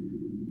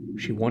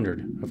 She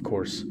wondered, of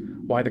course,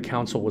 why the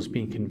council was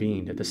being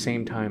convened at the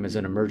same time as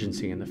an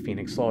emergency in the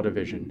Phoenix Law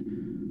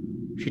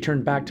Division. She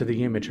turned back to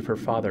the image of her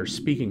father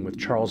speaking with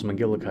Charles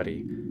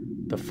McGillicuddy,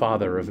 the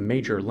father of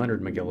Major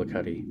Leonard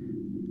McGillicuddy.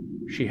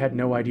 She had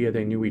no idea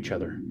they knew each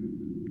other,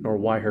 nor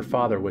why her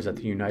father was at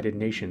the United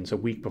Nations a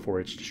week before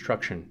its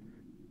destruction,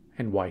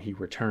 and why he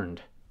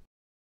returned.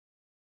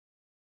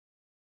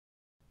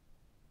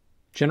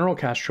 General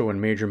Castro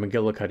and Major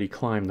McGillicuddy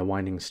climbed the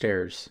winding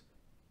stairs.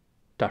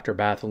 Dr.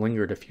 Bath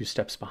lingered a few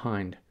steps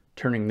behind,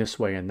 turning this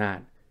way and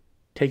that,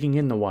 taking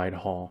in the wide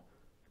hall,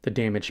 the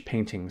damaged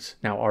paintings,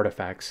 now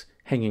artifacts,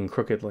 hanging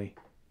crookedly.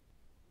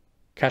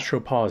 Castro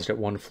paused at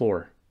one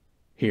floor.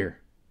 Here.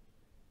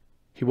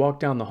 He walked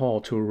down the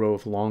hall to a row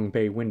of long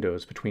bay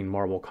windows between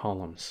marble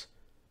columns.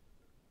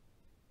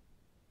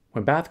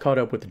 When Bath caught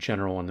up with the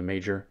general and the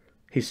major,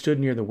 he stood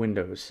near the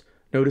windows,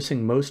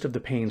 noticing most of the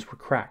panes were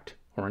cracked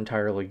or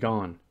entirely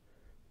gone.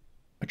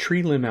 A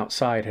tree limb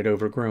outside had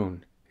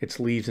overgrown, its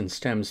leaves and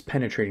stems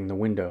penetrating the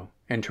window,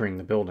 entering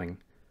the building.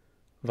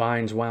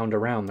 Vines wound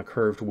around the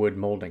curved wood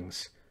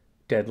moldings.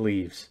 Dead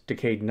leaves,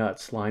 decayed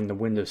nuts lined the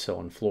windowsill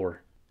and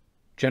floor.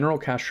 General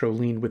Castro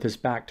leaned with his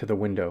back to the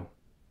window.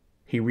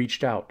 He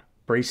reached out,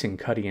 bracing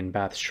Cuddy and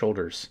Bath's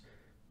shoulders.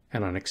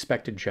 An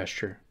unexpected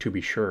gesture, to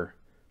be sure.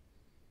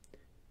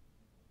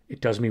 It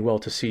does me well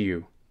to see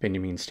you,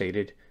 Benjamin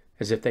stated,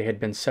 as if they had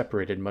been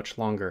separated much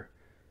longer.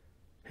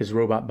 His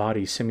robot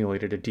body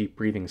simulated a deep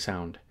breathing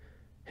sound.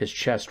 His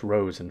chest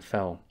rose and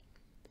fell.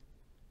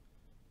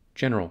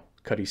 General,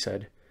 Cuddy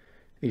said,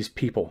 these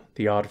people,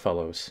 the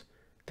Oddfellows,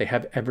 they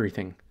have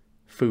everything.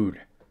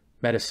 Food,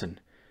 medicine.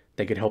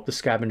 They could help the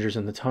scavengers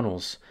in the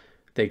tunnels.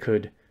 They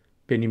could...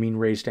 Benjamin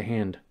raised a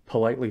hand,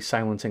 politely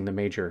silencing the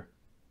major.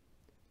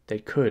 They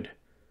could,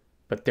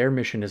 but their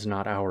mission is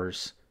not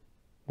ours.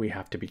 We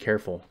have to be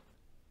careful.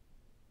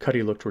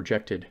 Cuddy looked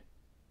rejected.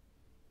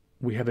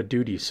 We have a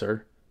duty,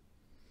 sir.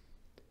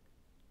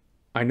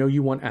 I know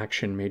you want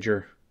action,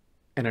 Major,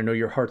 and I know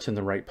your heart's in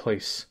the right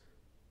place,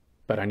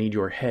 but I need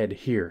your head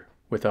here,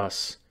 with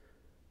us.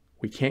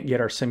 We can't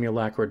get our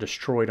simulacra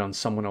destroyed on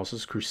someone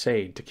else's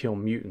crusade to kill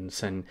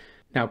mutants, and...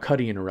 Now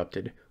Cuddy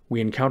interrupted. We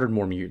encountered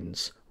more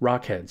mutants,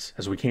 rockheads,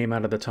 as we came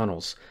out of the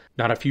tunnels.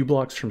 Not a few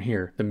blocks from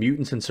here, the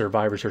mutants and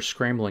survivors are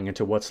scrambling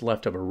into what's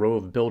left of a row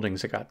of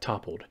buildings that got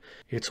toppled.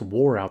 It's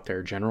war out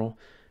there, General,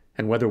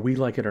 and whether we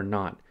like it or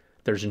not,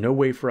 there's no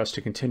way for us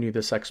to continue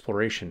this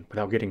exploration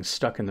without getting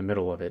stuck in the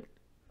middle of it.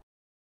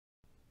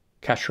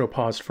 Castro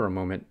paused for a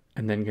moment,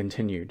 and then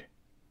continued.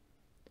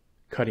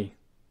 Cuddy,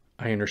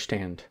 I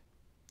understand.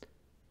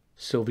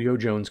 Silvio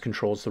Jones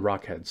controls the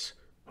Rockheads,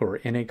 who are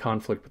in a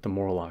conflict with the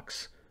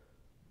Morlocks.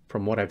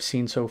 From what I've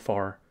seen so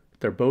far,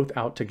 they're both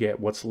out to get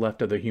what's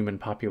left of the human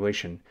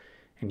population,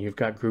 and you've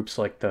got groups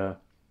like the...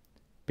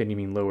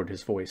 Benjamin lowered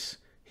his voice.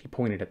 He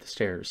pointed at the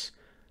stairs.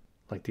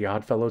 Like the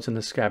Oddfellows and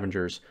the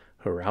Scavengers,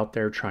 who are out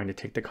there trying to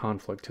take the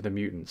conflict to the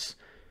mutants.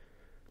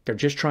 They're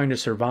just trying to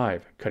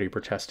survive, Cuddy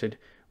protested,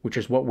 which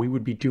is what we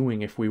would be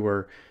doing if we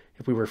were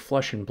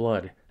flesh and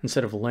blood,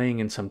 instead of laying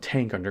in some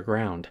tank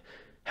underground,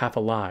 half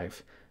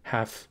alive,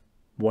 half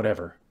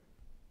whatever.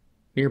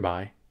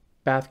 Nearby,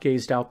 Bath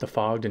gazed out the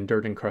fogged and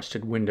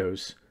dirt-encrusted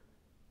windows.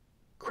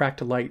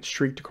 Cracked light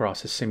streaked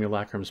across his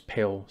simulacrum's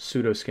pale,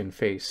 pseudo-skin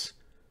face.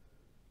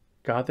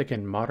 Gothic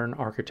and modern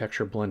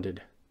architecture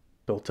blended,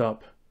 built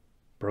up,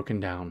 broken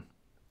down.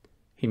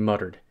 He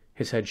muttered,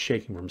 his head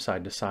shaking from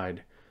side to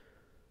side.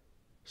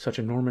 Such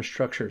enormous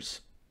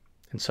structures,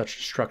 and such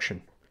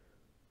destruction.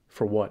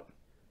 For what?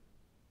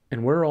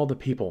 And where are all the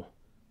people?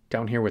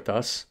 Down here with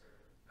us?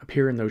 Up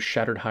here in those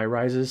shattered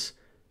high-rises?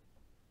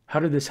 How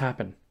did this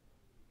happen?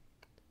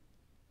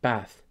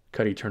 Bath,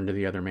 Cuddy turned to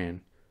the other man.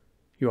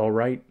 You all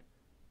right?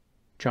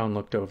 John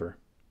looked over.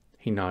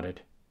 He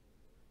nodded.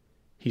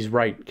 He's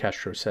right,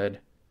 Castro said.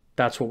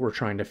 That's what we're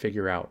trying to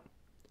figure out.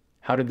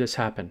 How did this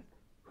happen?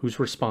 Who's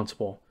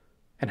responsible?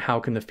 and how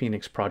can the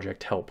Phoenix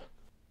Project help?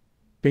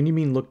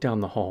 Benjamin looked down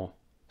the hall,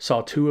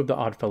 saw two of the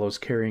Oddfellows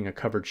carrying a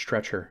covered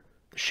stretcher,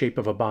 the shape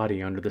of a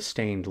body under the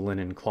stained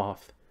linen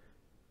cloth.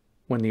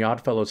 When the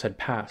Oddfellows had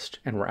passed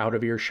and were out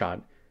of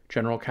earshot,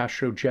 General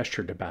Castro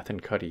gestured to Bath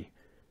and Cuddy.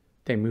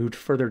 They moved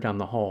further down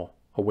the hall,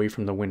 away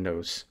from the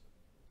windows.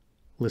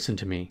 "Listen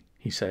to me,"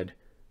 he said.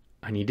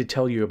 "I need to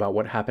tell you about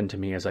what happened to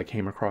me as I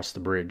came across the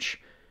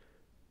bridge.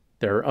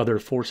 There are other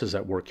forces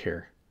at work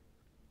here."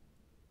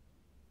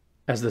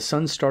 As the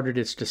sun started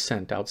its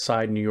descent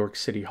outside New York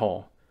City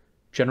Hall,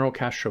 General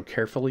Castro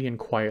carefully and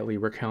quietly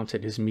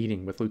recounted his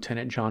meeting with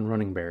Lieutenant John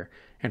Runningbear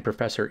and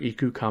Professor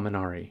Iku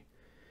Kaminari.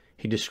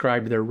 He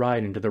described their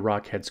ride into the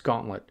Rockhead's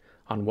gauntlet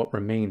on what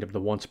remained of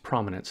the once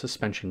prominent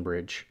suspension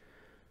bridge.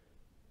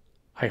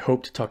 "I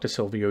hope to talk to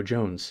Silvio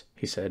Jones,"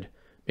 he said,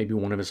 "maybe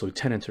one of his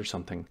lieutenants or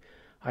something.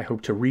 I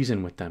hope to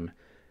reason with them,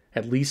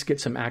 at least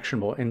get some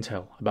actionable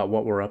intel about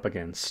what we're up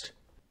against."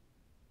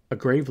 A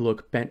grave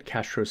look bent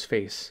Castro's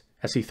face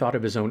as he thought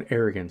of his own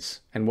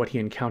arrogance and what he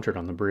encountered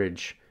on the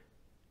bridge.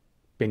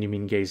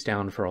 Benjamin gazed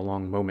down for a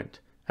long moment,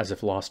 as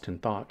if lost in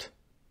thought.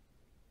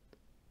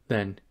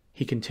 Then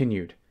he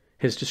continued,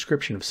 his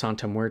description of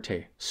Santa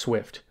Muerte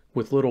swift,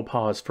 with little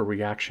pause for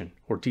reaction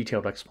or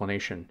detailed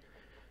explanation.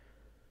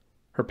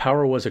 Her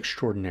power was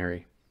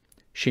extraordinary.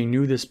 She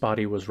knew this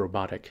body was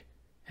robotic,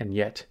 and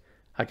yet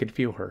I could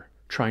feel her,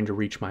 trying to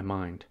reach my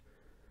mind.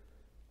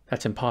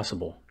 "That's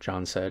impossible,"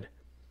 John said.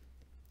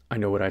 "I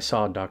know what I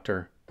saw,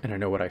 Doctor, and I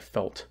know what I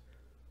felt.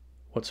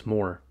 What's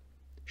more,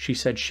 she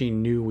said she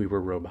knew we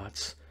were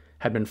robots,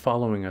 had been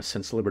following us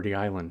since Liberty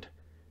Island.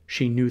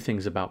 She knew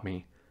things about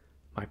me,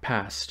 my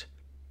past."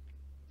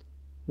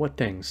 "What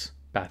things?"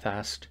 Bath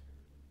asked.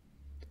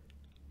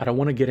 "I don't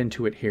want to get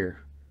into it here.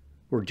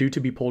 We're due to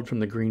be pulled from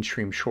the green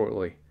stream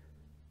shortly."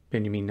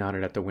 Benjamin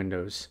nodded at the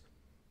windows.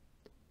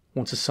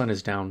 "Once the sun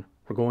is down,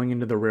 we're going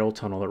into the rail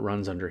tunnel that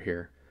runs under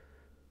here.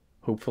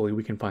 Hopefully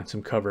we can find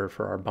some cover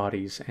for our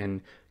bodies,"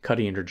 and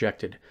Cuddy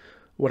interjected.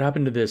 "What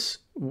happened to this,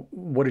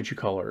 what did you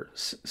call her,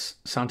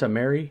 Santa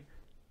Mary?"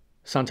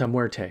 "Santa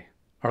Muerte,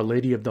 Our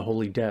Lady of the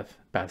Holy Death,"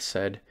 Bath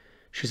said.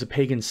 "She's a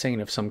pagan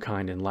saint of some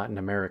kind in Latin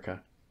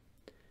America."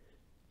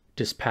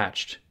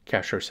 "Dispatched,"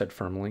 Castro said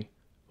firmly.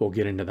 "We'll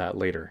get into that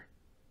later."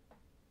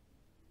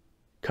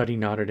 Cuddy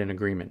nodded in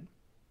agreement.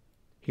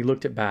 He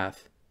looked at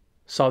Bath,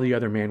 saw the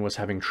other man was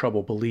having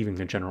trouble believing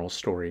the general's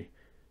story.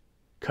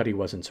 Cuddy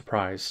wasn't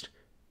surprised.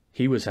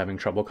 He was having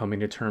trouble coming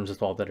to terms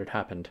with all that had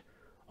happened,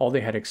 all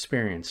they had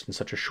experienced in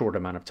such a short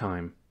amount of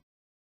time.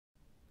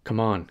 "Come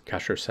on,"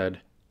 Castro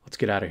said. "Let's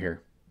get out of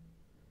here."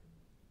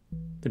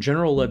 The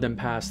general led them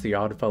past the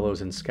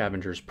Oddfellows and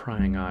Scavengers'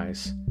 prying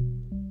eyes.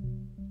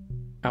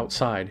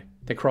 Outside,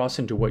 they crossed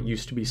into what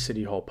used to be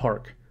City Hall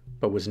Park,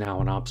 but was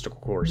now an obstacle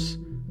course.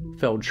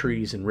 Felled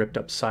trees and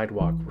ripped-up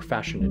sidewalk were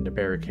fashioned into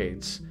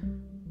barricades.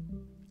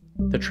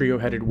 The trio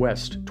headed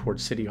west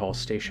towards City Hall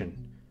Station.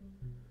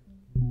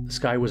 The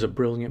sky was a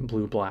brilliant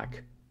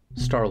blue-black,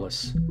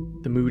 starless,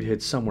 the mood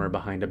hid somewhere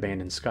behind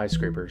abandoned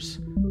skyscrapers.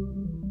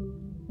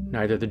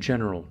 Neither the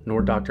general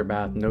nor Dr.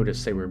 Bath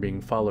noticed they were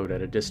being followed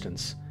at a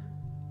distance,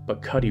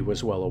 but Cuddy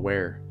was well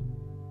aware,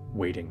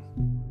 waiting.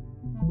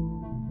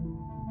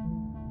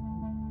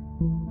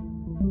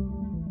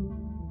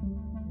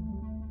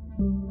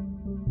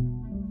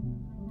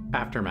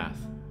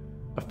 Aftermath,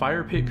 a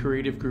Fire Pit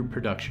Creative Group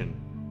production,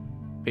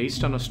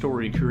 based on a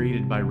story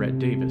created by Rhett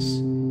Davis,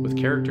 with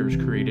characters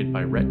created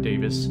by Rhett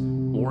Davis,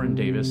 Warren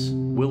Davis,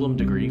 Willem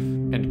de Greef,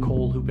 and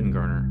Cole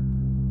Hoopingarner.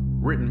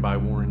 Written by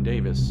Warren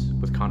Davis,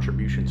 with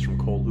contributions from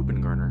Cole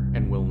Hoopingarner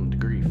and Willem de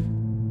Greef.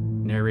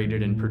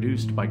 Narrated and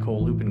produced by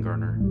Cole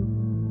Hoopingarner.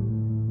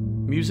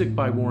 Music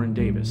by Warren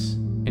Davis,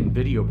 and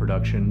video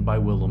production by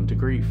Willem de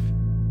Greef.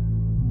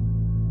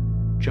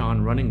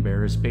 John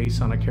Runningbear is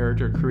based on a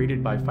character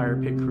created by Fire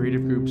Pit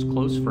Creative Group's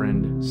close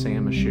friend,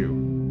 Sam Ashoo.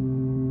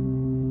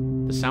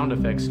 The sound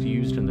effects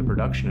used in the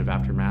production of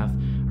Aftermath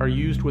are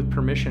used with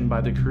permission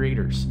by the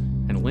creators,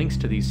 and links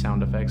to these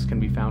sound effects can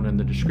be found in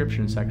the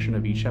description section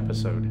of each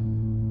episode.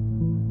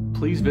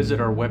 Please visit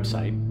our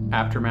website,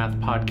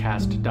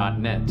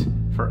 aftermathpodcast.net,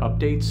 for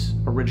updates,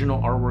 original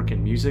artwork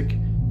and music,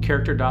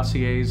 character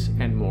dossiers,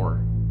 and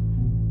more.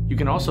 You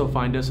can also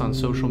find us on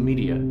social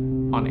media,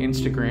 on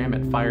Instagram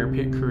at Fire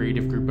Pit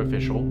Creative Group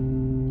Official,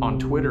 on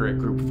Twitter at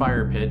Group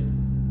Fire Pit,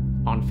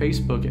 on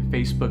Facebook at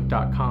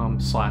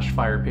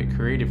facebook.com/Fire Pit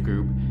Creative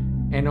Group,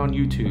 and on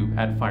YouTube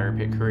at Fire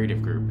Pit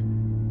Creative Group.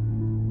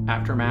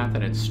 Aftermath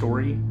and its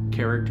story,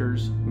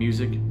 characters,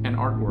 music, and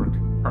artwork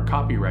are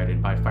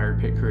copyrighted by Fire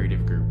Pit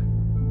Creative Group.